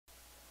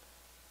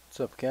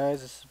What's up,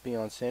 guys? This is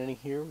Beyond Sanity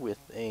here with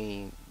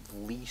a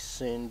Lee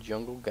Sin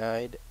jungle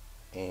guide,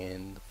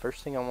 and the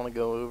first thing I want to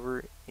go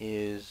over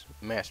is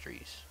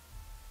masteries.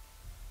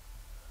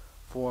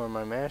 For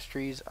my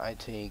masteries, I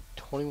take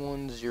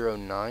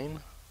 2109.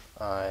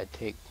 I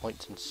take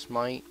points in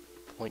smite,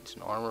 points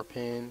in armor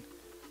pin,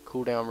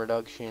 cooldown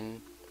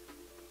reduction,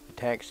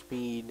 attack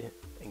speed,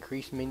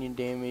 increased minion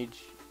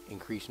damage,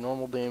 increased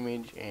normal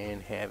damage,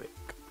 and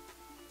havoc.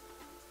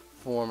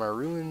 For my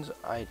ruins,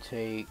 I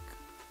take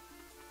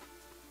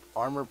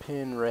armor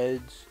pin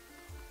reds,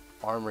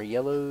 armor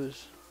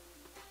yellows,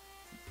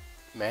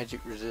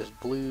 magic resist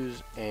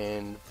blues,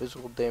 and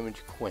physical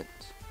damage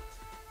quints.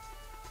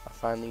 I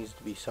find these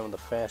to be some of the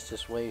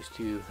fastest ways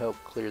to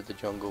help clear the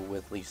jungle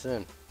with Lee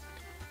Sin.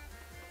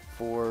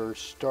 For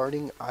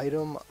starting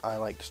item, I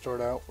like to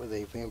start out with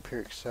a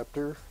vampiric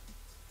scepter.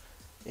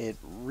 It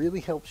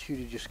really helps you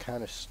to just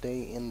kind of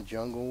stay in the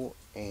jungle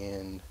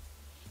and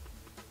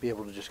be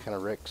able to just kind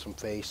of wreck some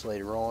face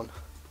later on,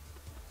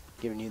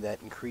 giving you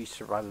that increased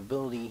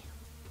survivability.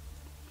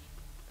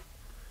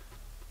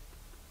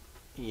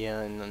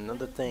 Yeah, and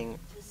another thing,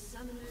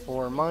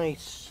 for my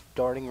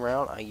starting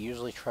route, I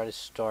usually try to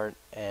start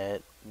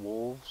at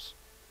wolves.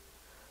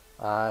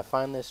 I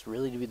find this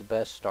really to be the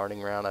best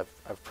starting route.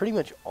 I've pretty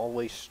much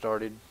always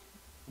started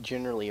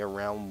generally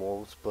around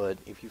wolves, but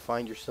if you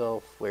find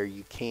yourself where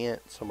you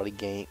can't, somebody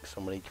ganks,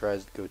 somebody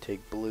tries to go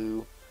take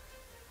blue,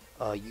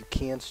 you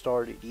can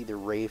start at either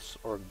wraiths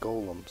or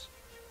golems.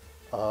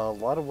 A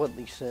lot of what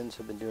Lee Sins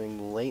have been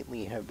doing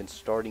lately have been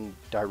starting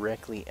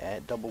directly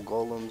at double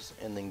golems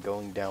and then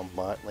going down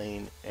bot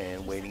lane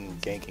and waiting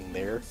and ganking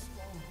there.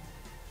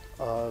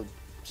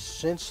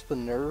 Since the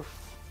nerf,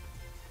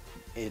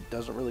 it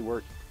doesn't really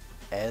work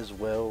as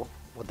well.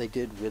 What they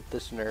did with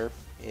this nerf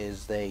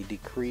is they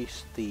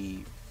decreased the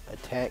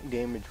attack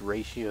damage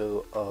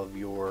ratio of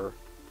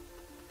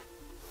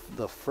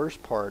the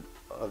first part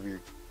of your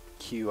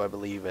Q, I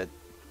believe,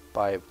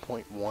 by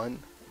 0.1.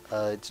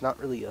 It's not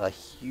really a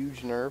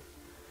huge nerf,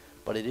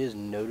 but it is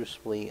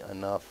noticeably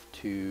enough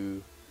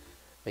to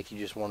make you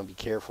just want to be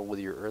careful with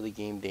your early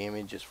game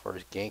damage as far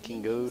as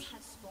ganking goes.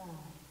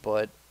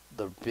 But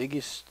the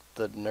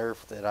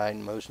nerf that I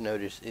most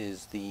notice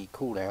is the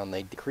cooldown.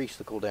 They decrease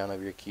the cooldown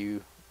of your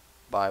Q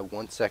by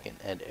 1 second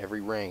at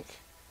every rank.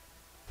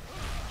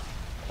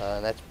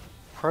 That's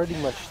pretty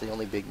much the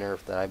only big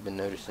nerf that I've been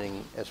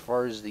noticing. As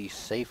far as the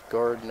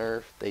safeguard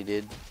nerf, they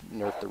did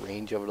nerf the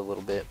range of it a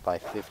little bit by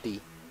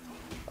 50.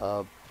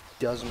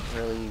 Doesn't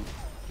really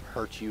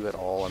hurt you at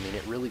all. I mean,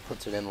 it really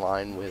puts it in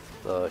line with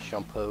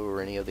Shampoo or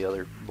any of the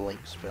other blink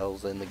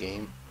spells in the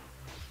game.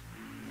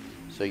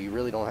 So you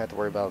really don't have to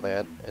worry about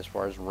that. As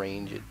far as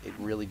range, it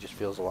really just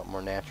feels a lot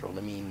more natural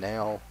to me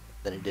now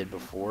than it did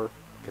before,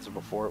 because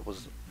before it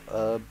was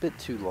a bit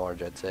too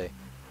large, I'd say.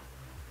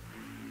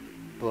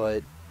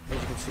 But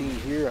as you can see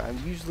here,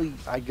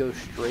 I go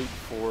straight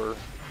for,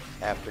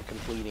 after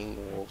completing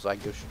wolves, I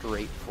go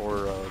straight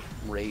for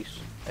race.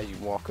 As you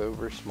walk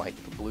over,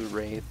 smite the blue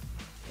wraith,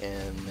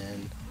 and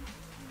then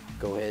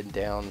go ahead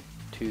down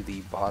to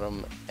the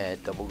bottom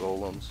at double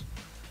golems.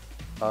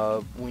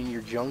 When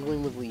you're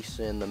jungling with Lee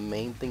Sin, the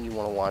main thing you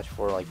want to watch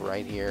for, like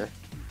right here,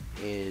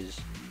 is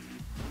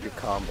your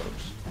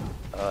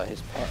combos.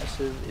 His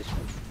passive is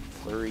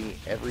flurry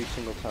every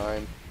single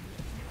time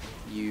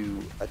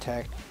you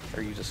attack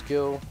or use a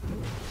skill.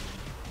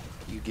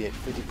 You get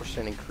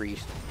 50%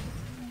 increased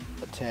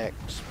attack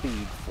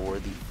speed for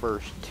the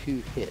first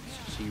 2 hits.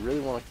 So you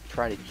really want to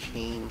try to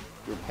chain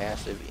your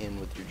passive in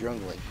with your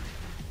jungling.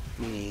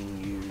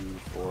 Meaning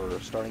for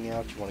starting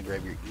out, you want to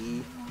grab your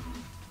E,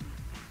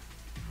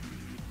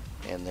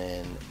 and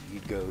then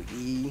you'd go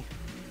E,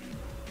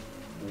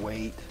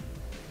 wait,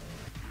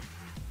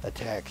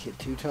 attack, hit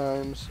 2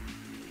 times,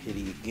 hit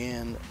E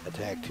again,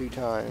 attack 2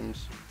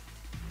 times,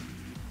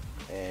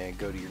 and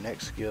go to your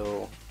next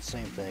skill.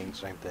 Same thing.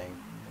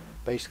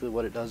 Basically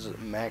what it does is it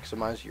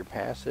maximizes your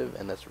passive,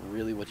 and that's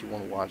really what you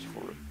want to watch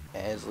for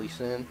as Lee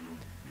Sin.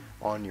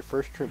 On your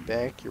first trip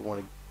back, you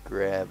want to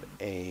grab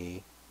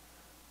a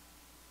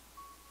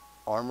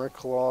armor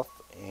cloth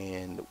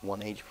and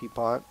 1 HP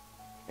pot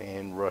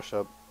and rush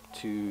up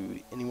to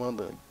either one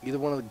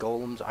of the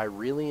golems. I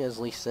really, as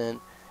Lee Sin,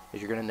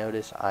 as you're going to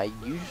notice, I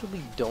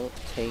usually don't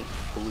take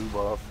blue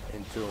buff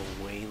until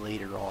way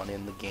later on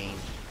in the game,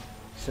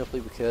 simply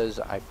because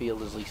I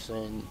feel as Lee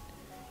Sin,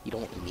 you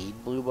don't need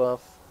blue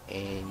buff,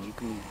 and you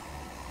can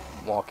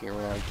walking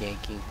around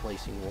ganking,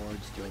 placing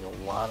wards, doing a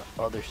lot of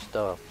other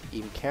stuff,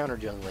 even counter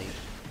jungling,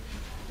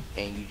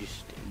 and you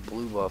just,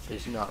 blue buff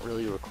is not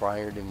really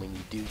required, and when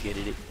you do get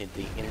it,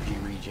 the energy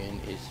regen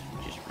is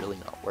just really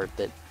not worth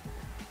it.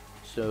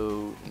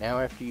 So now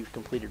after you've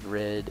completed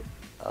red,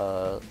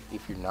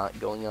 if you're not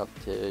going up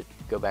to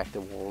go back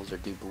to wolves or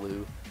do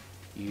blue,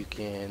 you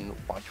can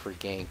watch for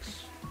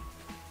ganks.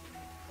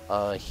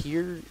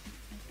 Here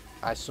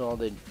I saw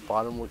that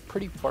bottom looked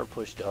pretty far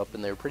pushed up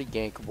and they were pretty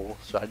gankable,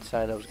 so I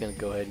decided I was going to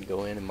go ahead and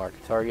go in and mark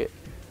a target.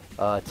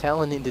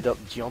 Talon ended up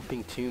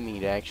jumping to me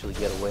to actually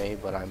get away,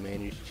 but I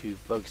managed to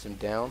focus him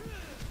down.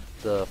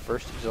 The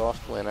first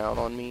exhaust went out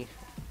on me,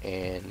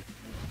 and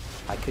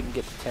I couldn't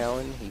get the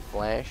Talon. He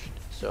flashed,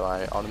 so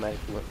I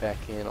automatically went back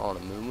in on a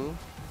Moo.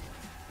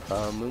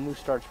 Moo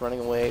starts running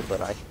away,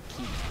 but I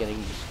keep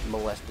getting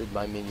molested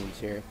by minions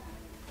here.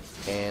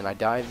 And I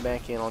dive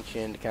back in on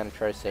Shin to kind of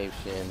try to save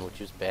Shin,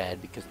 which is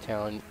bad because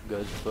Talon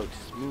goes and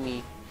focuses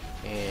me,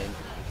 and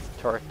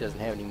Tark doesn't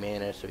have any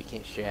mana, so he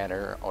can't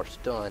shatter or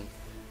stun.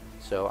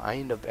 So I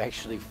end up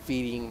actually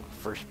feeding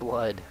First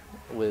Blood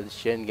with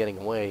Shin getting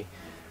away,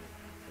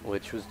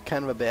 which was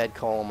kind of a bad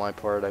call on my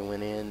part. I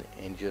went in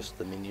and just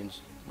the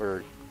minions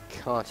were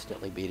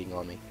constantly beating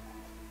on me.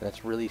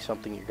 That's really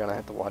something you're going to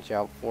have to watch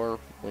out for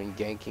when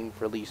ganking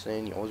for Lee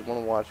Sin. You always want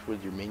to watch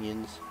with your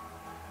minions.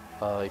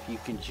 If you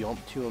can jump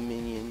to a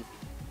minion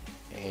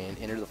and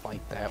enter the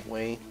fight that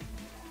way,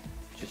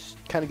 just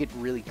kind of get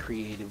really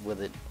creative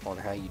with it on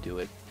how you do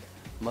it.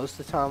 Most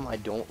of the time I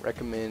don't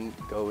recommend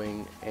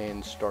going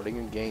and starting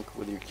a gank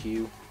with your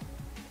Q.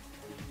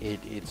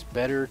 It's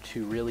better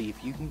to really,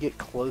 if you can get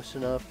close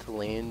enough to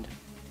land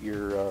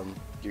your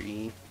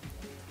E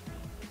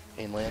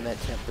and land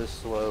that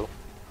Tempest slow,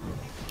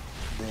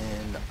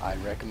 then I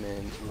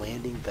recommend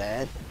landing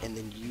that and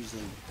then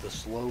using the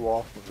slow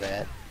off of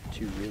that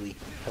to really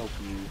help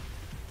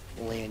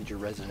you land your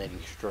resonating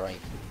strike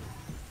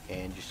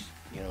and just,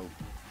 you know,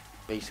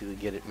 basically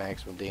get it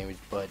maximum damage.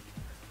 But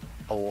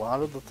a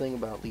lot of the thing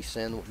about Lee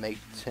Sin, what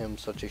makes him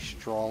such a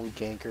strong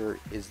ganker,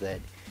 is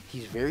that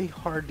he's very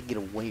hard to get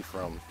away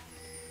from.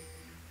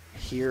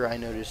 Here I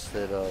noticed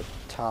that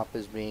top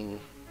is being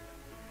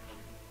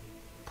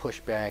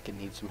pushed back and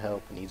needs some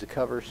help and needs a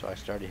cover, so I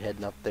started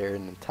heading up there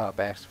and then top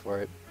asked for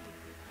it.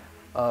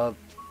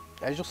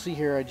 As you'll see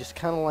here, I just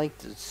kind of like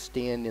to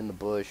stand in the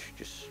bush.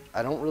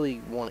 I don't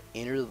really want to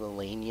enter the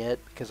lane yet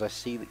because I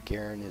see that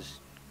Garen has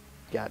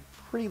got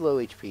pretty low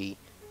HP.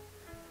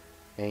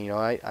 And, you know,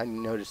 I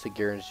noticed that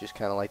Garen's just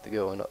kind of like to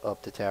go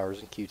up to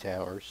towers and Q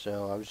towers.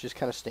 So I was just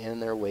kind of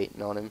standing there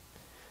waiting on him,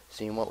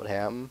 seeing what would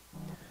happen.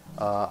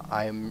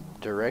 I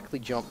directly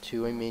jumped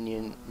to a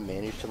minion,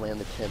 managed to land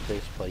the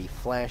Tempest, but he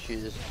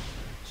flashes.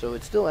 So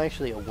it's still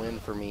actually a win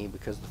for me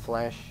because the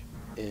flash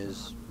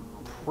is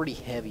pretty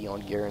heavy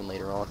on Garen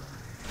later on.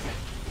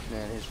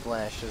 And his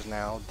flash is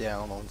now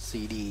down on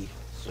CD.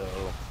 So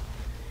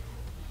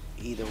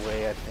either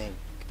way, I think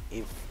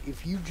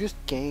if you just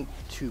gank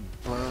to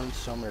burn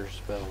summoner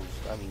spells,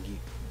 I mean,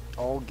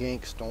 all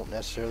ganks don't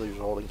necessarily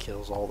result in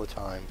kills all the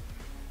time.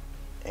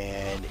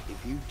 And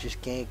if you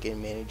just gank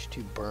and manage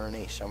to burn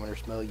a summoner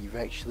spell, you've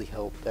actually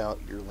helped out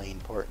your lane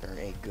partner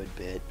a good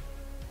bit.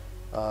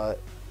 At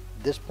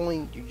this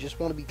point, you just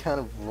want to be kind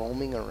of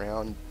roaming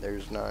around.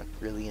 There's not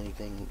really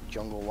anything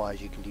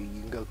jungle-wise you can do.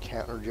 You can go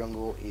counter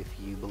jungle if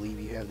you believe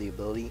you have the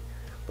ability.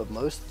 But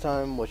most of the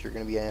time, what you're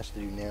going to be asked to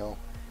do now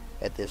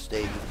at this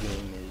stage of the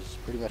game is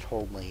pretty much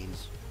hold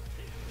lanes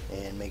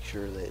and make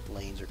sure that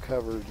lanes are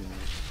covered and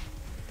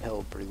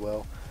held pretty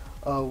well.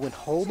 When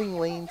holding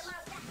lanes,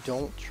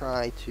 don't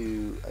try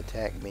to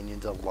attack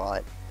minions a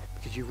lot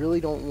because you really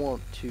don't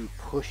want to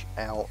push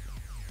out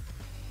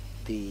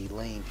the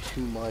lane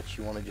too much.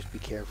 You want to just be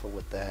careful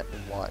with that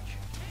and watch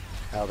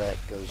how that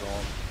goes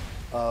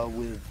on.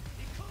 With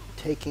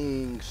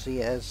taking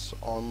CS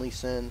on Lee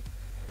Sin,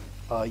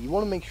 you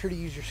want to make sure to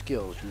use your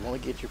skills. You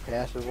want to get your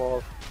passive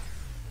off.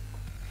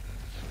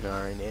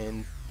 Alright,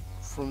 and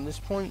from this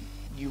point,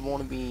 you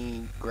want to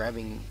be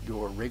grabbing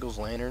your Wriggle's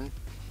Lantern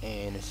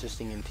and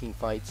assisting in team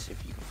fights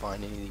if you can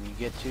find anything you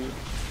get to.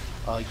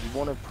 You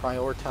want to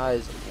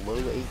prioritize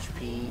low HP,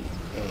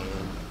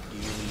 and you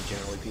need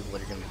generally people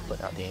that are going to be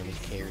putting out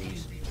damage,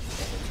 carries,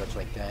 and such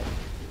like that.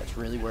 That's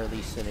really where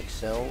Lee Sin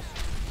excels.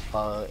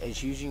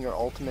 As using your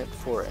ultimate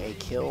for a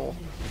kill,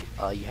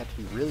 you have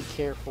to be really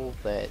careful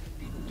that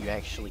you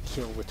actually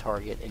kill the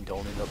target and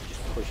don't end up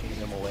just pushing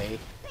them away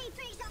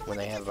when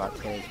they have about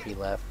 10 HP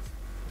left.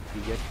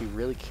 You have to be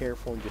really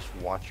careful and just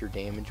watch your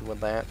damage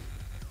with that.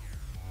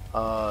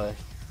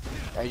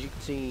 As you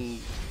can see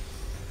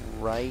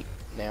right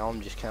now,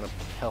 I'm just kind of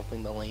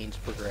helping the lanes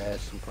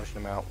progress and pushing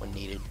them out when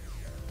needed.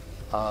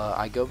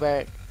 I go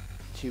back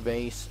to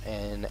base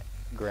and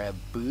grab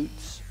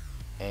boots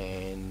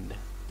and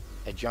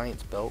a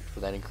giant's belt for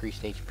that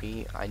increased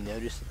HP. I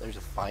noticed that there's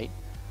a fight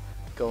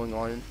going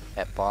on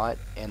at bot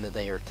and that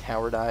they are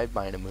tower dived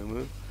by an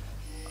Amumu.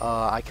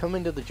 I come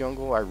into the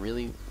jungle. I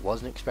really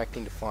wasn't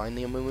expecting to find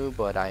the Amumu,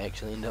 but I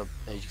actually ended up,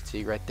 as you can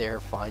see right there,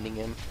 finding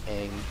him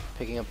and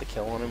picking up the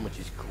kill on him, which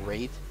is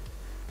great.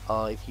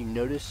 If you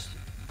notice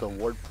the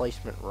ward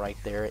placement right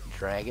there at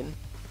Dragon,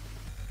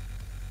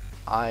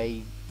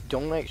 I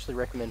don't actually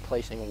recommend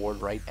placing a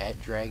ward right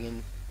at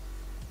Dragon.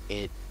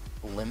 It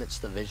limits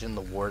the vision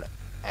the ward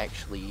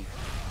actually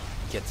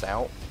gets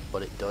out,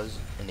 but it does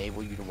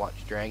enable you to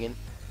watch Dragon.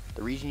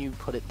 The reason you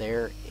put it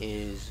there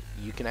is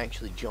you can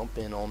actually jump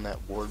in on that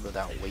ward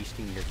without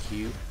wasting your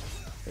Q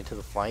into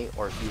the fight,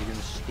 or if you're going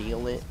to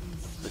steal it,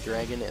 the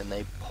dragon, and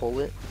they pull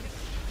it,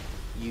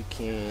 you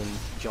can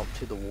jump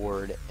to the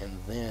ward and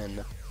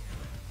then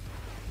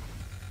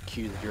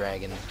Q the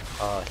dragon.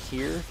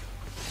 Here,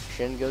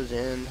 Shen goes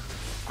in,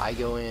 I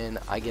go in,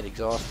 I get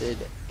exhausted,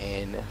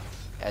 and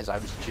as I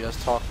was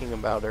just talking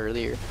about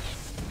earlier,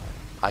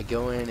 I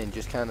go in and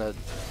just kind of,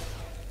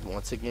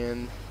 once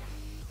again,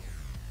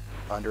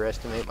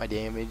 underestimate my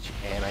damage,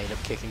 and I end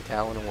up kicking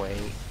Talon away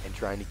and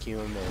trying to Q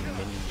him, and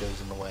minion goes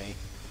in the way.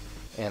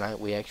 And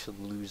we actually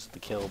lose the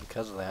kill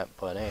because of that,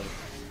 but hey.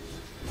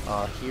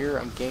 Here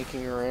I'm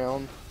ganking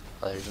around.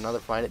 There's another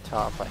fight at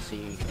top. I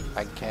see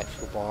I can catch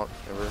LeBlanc,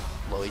 remember,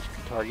 low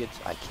HP targets.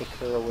 I kick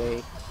her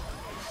away,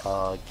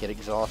 get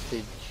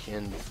exhausted,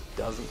 Shin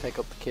doesn't pick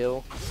up the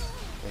kill,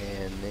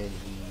 and then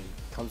he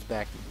comes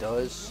back and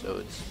does, so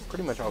it's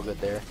pretty much all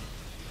good there.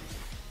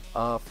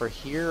 For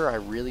here, I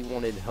really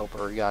wanted to help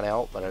Urgot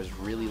out, but I was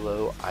really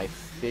low. I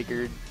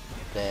figured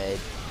that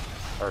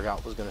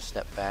Urgot was going to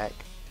step back,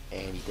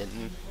 and he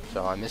didn't,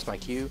 so I missed my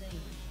Q.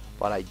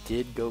 But I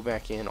did go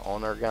back in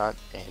on Urgot,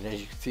 and as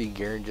you can see,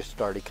 Garen just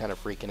started kind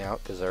of freaking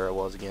out, because there I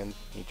was again.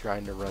 He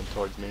trying to run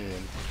towards me, and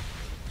it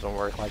doesn't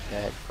work like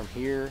that. From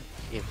here,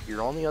 if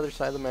you're on the other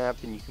side of the map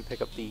and you can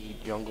pick up the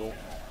jungle,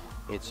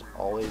 it's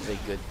always a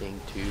good thing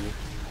to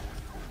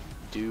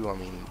do. I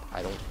mean,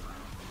 I don't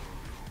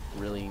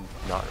really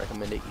not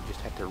recommend it. You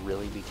just have to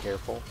really be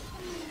careful.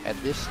 At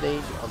this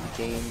stage of the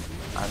game,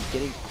 I'm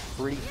getting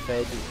pretty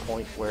fed to the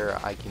point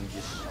where I can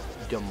just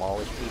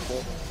demolish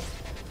people.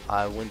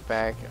 I went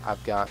back,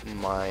 I've gotten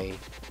my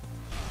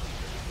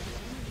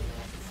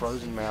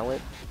Frozen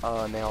Mallet.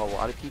 Now a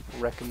lot of people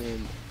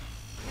recommend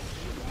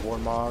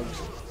Warmogs.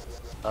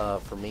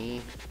 For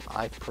me,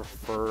 I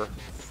prefer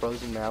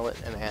Frozen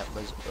Mallet and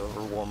Atlas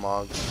over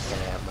Warmogs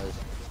and Atlas.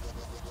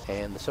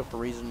 And the simple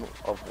reason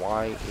of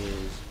why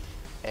is,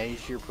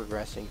 as you're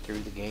progressing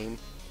through the game,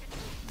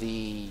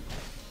 the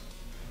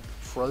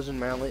Frozen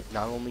Mallet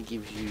not only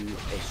gives you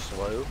a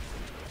slow,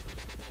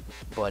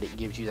 but it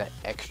gives you that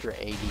extra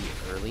AD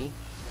early,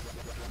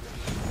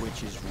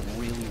 which is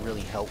really,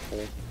 really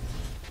helpful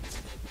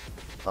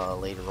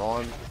later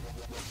on.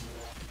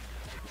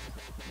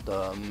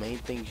 The main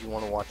things you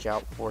want to watch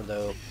out for,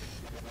 though,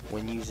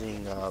 when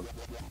using,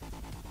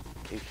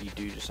 if you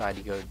do decide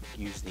to go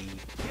use the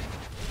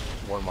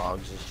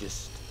Warmogs, is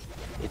just,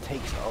 it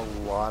takes a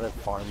lot of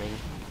farming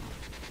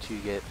to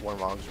get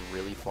Warmogs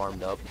really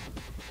farmed up,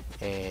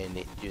 and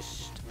it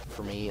just,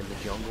 for me in the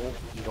jungle,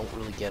 you don't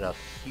really get a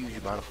huge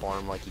amount of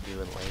farm like you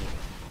do in lane,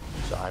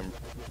 so I'd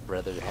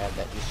rather have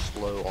that just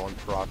slow on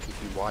proc.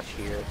 If you watch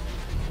here,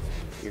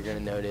 you're going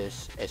to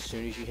notice as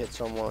soon as you hit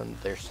someone,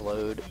 they're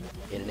slowed.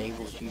 It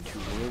enables you to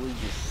really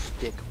just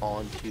stick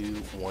onto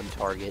one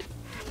target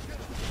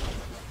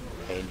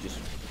and just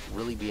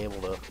really be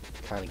able to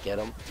kind of get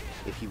them.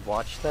 If you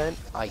watch that,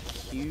 I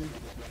Q'd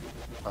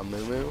a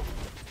Mumu,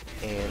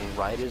 and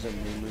right as a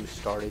Mumu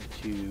started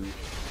to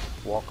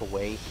walk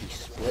away, he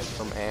split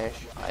from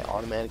Ashe. I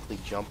automatically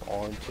jump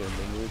onto a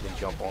Mumu, then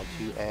jump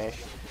onto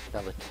Ashe.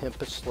 Now the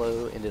Tempest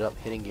slow ended up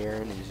hitting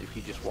Garen, and if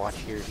you just watch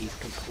here, he's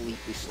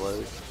completely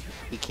slowed.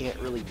 He can't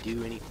really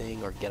do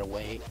anything or get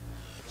away.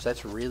 So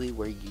that's really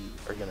where you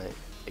are going to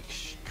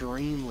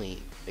extremely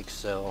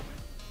excel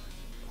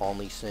on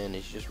Lee Sin,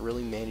 is just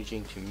really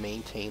managing to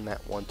maintain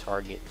that one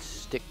target,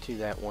 stick to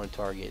that one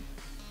target,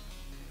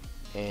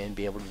 and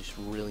be able to just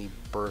really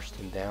burst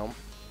him down.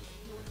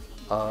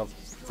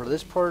 For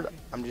this part,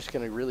 I'm just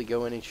going to really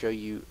go in and show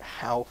you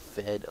how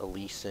fed a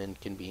Lee Sin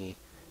can be,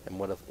 and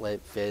what a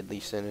fed Lee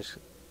Sin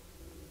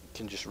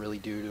can just really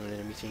do to an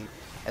enemy team.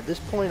 At this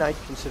point, I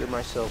consider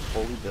myself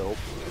fully built.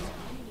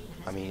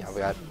 I mean, I've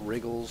got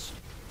Wriggles,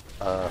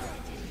 and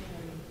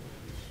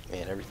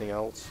everything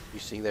else you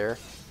see there.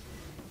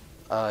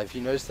 If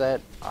you notice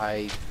that,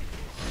 I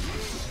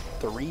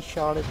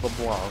 3-shotted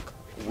LeBlanc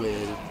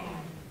with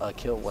a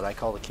kill, what I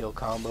call the kill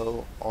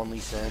combo on Lee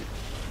Sin.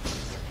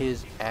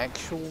 His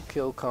actual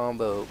kill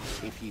combo,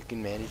 if you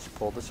can manage to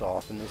pull this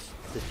off, and this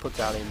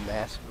puts out a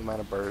massive amount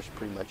of burst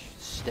pretty much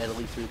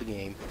steadily through the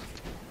game.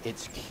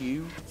 It's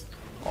Q,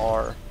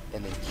 R,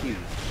 and then Q.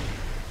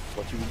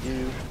 What you would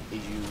do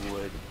is you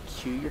would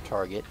Q your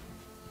target,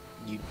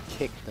 you'd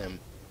kick them,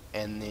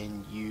 and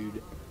then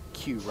you'd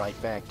Q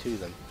right back to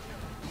them.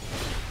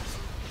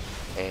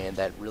 And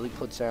that really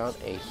puts out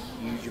a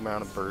huge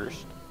amount of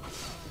burst,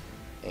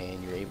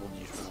 and you're able to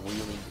just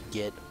really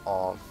get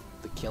off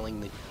the killing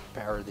the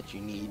power that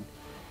you need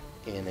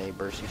in a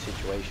bursting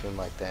situation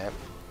like that.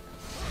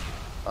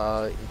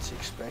 It's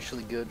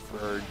especially good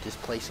for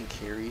displacing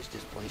carries,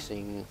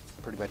 displacing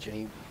pretty much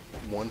any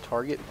one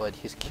target, but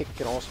his kick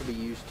can also be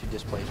used to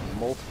displace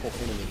multiple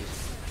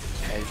enemies,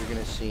 as you're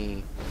going to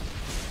see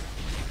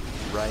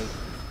right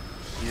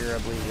here, I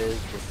believe it is.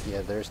 But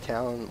yeah, there's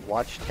Talon.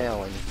 Watch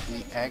Talon.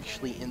 He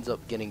actually ends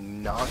up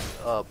getting knocked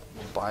up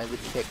by the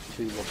kick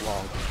to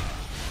LeBlanc.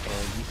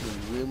 And you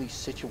can really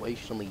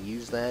situationally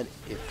use that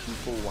if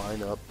people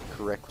line up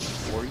correctly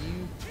for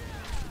you.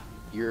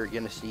 You're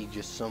going to see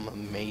just some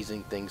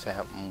amazing things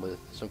happen with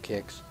some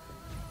kicks.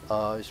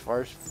 As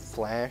far as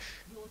flash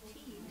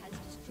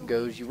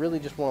goes, you really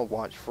just want to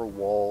watch for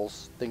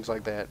walls, things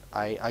like that.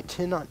 I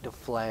tend not to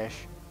flash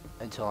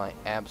until I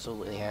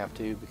absolutely have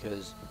to,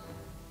 because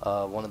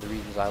one of the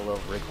reasons I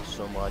love Wriggles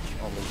so much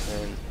on Lee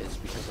Sin is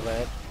because of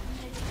that.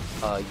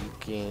 You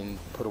can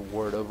put a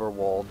ward over a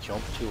wall,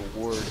 jump to a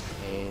ward,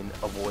 and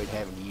avoid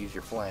having to use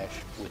your flash,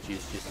 which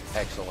is just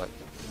excellent.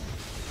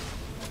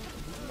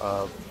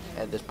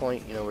 At this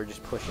point, you know, we're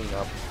just pushing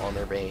up on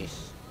their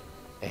base,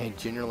 and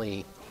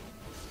generally,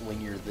 when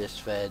you're this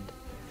fed,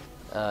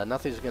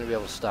 nothing's going to be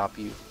able to stop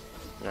you.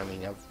 I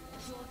mean,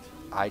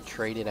 I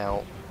traded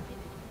out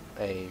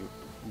a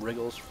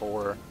Wriggles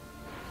for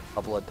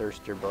a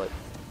Bloodthirster, but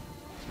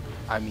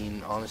I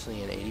mean,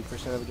 honestly, in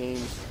 80% of the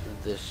games,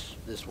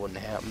 this wouldn't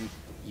happen.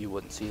 You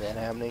wouldn't see that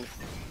happening.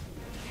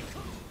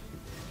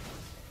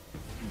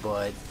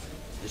 But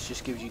this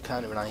just gives you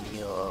kind of an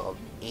idea of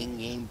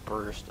in-game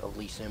burst of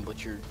Lee Sin,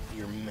 but your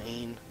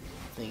main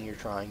thing you're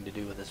trying to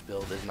do with this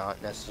build is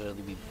not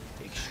necessarily be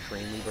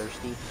extremely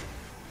bursty,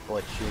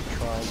 but you're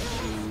trying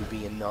to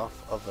be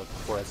enough of a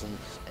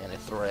presence and a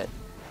threat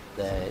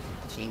that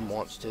the team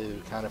wants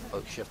to kind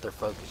of shift their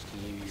focus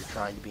to you. You're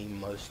trying to be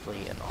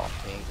mostly an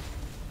off-tank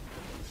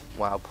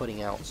while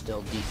putting out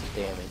still decent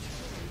damage.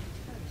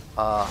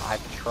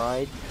 I've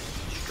tried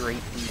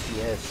straight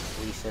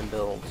DPS Lee Sin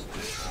builds,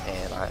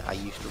 and I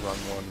used to run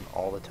one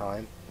all the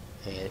time,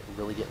 and it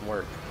really didn't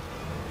work.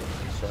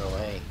 So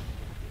hey,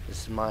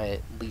 this is my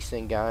Lee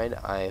Sin guide.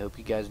 I hope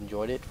you guys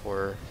enjoyed it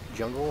for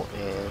jungle,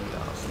 and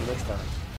I'll see you next time.